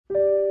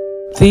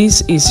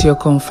This is your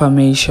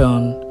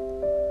confirmation.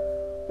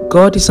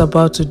 God is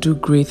about to do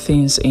great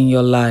things in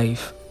your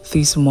life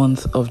this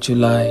month of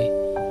July.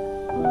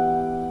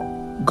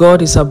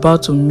 God is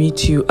about to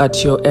meet you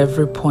at your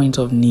every point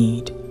of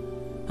need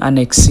and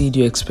exceed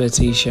your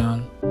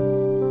expectation.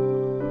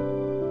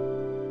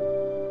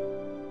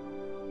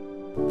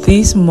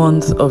 This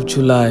month of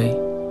July,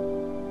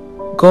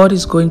 God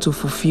is going to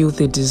fulfill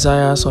the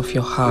desires of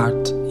your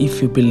heart if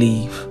you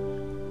believe.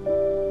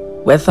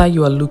 Whether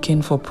you are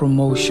looking for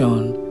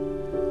promotion,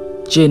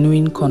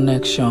 genuine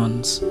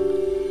connections,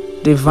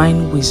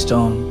 divine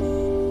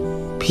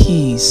wisdom,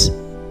 peace,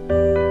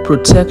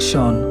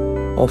 protection,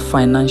 or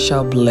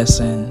financial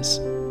blessings,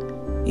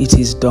 it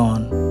is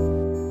done.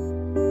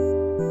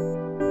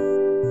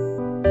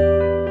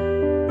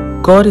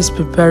 God is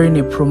preparing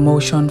a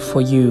promotion for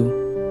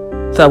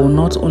you that will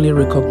not only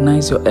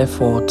recognize your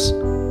efforts,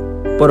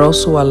 but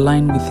also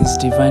align with His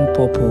divine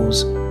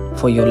purpose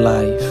for your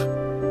life.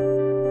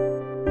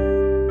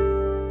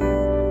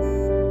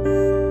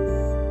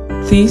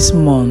 This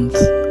month,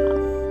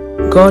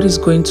 God is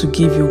going to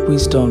give you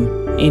wisdom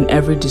in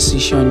every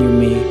decision you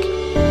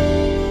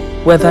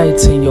make, whether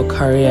it's in your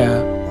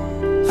career,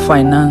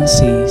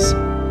 finances,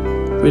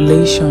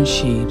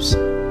 relationships,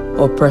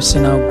 or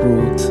personal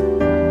growth.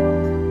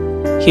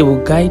 He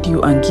will guide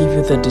you and give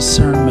you the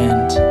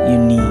discernment you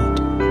need.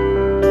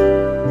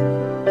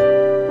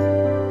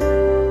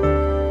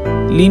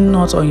 Lean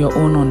not on your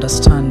own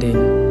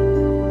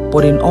understanding,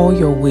 but in all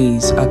your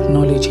ways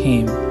acknowledge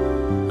Him,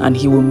 and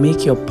He will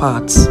make your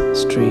paths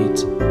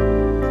straight.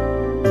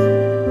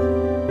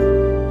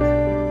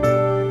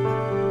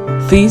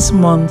 This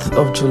month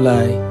of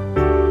July,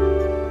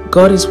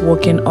 God is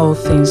working all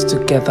things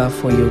together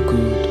for your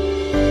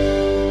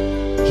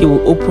good. He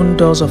will open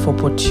doors of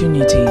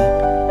opportunity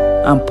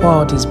and pour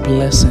out His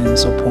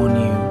blessings upon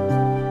you.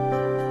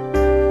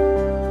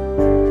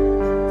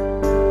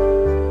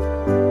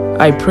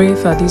 I pray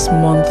that this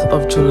month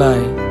of July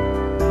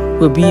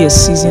will be a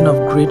season of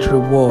great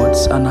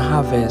rewards and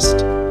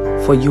harvest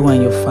for you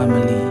and your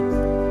family.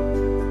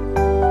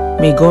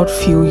 May God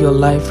fill your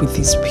life with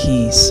His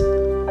peace,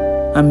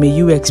 and may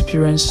you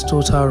experience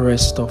total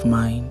rest of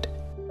mind.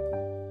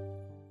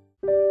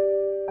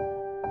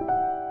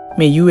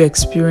 May you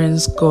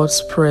experience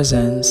God's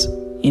presence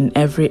in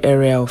every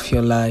area of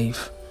your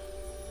life,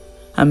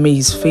 and may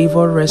His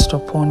favor rest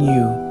upon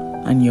you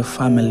and your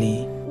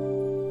family.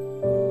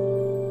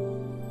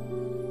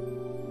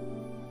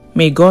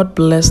 May God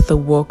bless the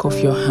work of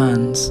your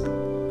hands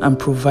and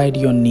provide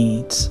your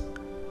needs.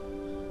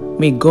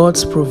 May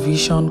God's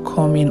provision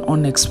come in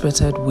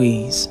unexpected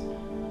ways,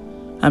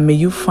 and may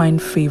you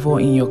find favor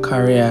in your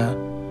career,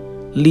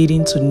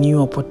 leading to new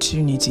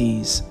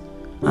opportunities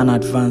and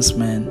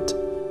advancement.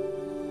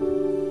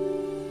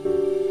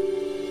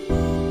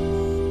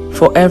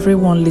 For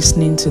everyone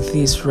listening to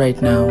this right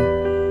now,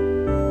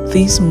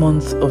 this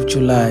month of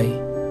July,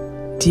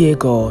 dear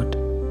God,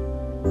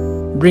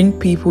 bring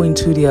people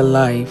into their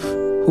life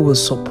who will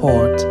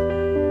support,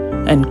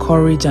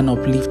 encourage, and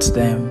uplift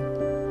them.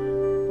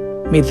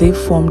 May they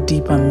form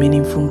deep and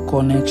meaningful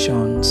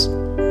connections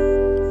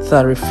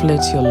that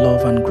reflect your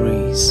love and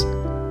grace.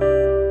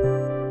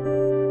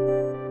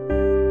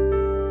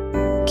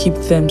 Keep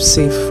them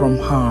safe from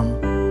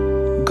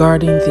harm,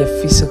 guarding their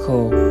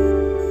physical,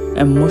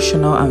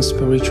 emotional, and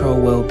spiritual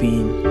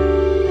well-being.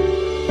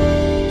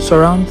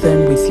 Surround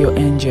them with your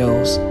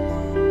angels,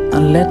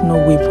 and let no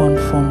weapon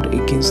formed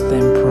against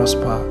them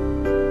prosper.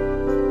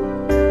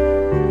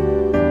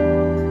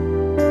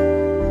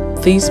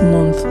 This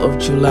month of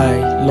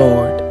July,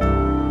 Lord,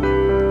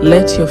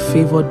 let your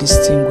favor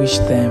distinguish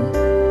them,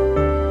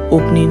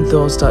 opening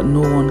doors that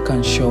no one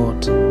can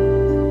shut,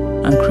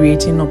 and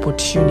creating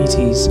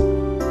opportunities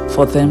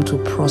for them to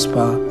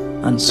prosper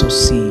and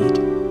succeed.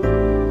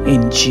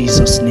 In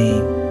Jesus'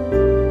 name.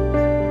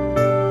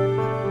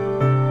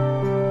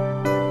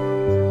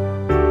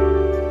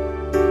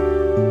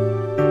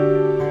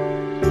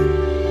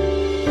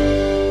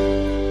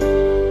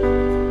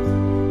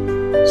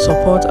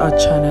 Support our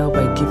channel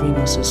by giving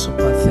us a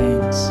super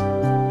thanks.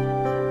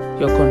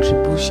 Your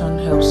contribution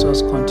helps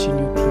us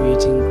continue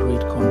creating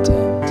great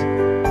content.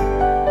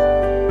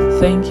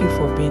 Thank you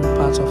for being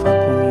part of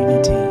our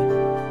community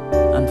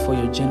and for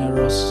your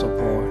generous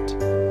support.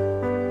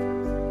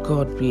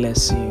 God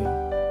bless you.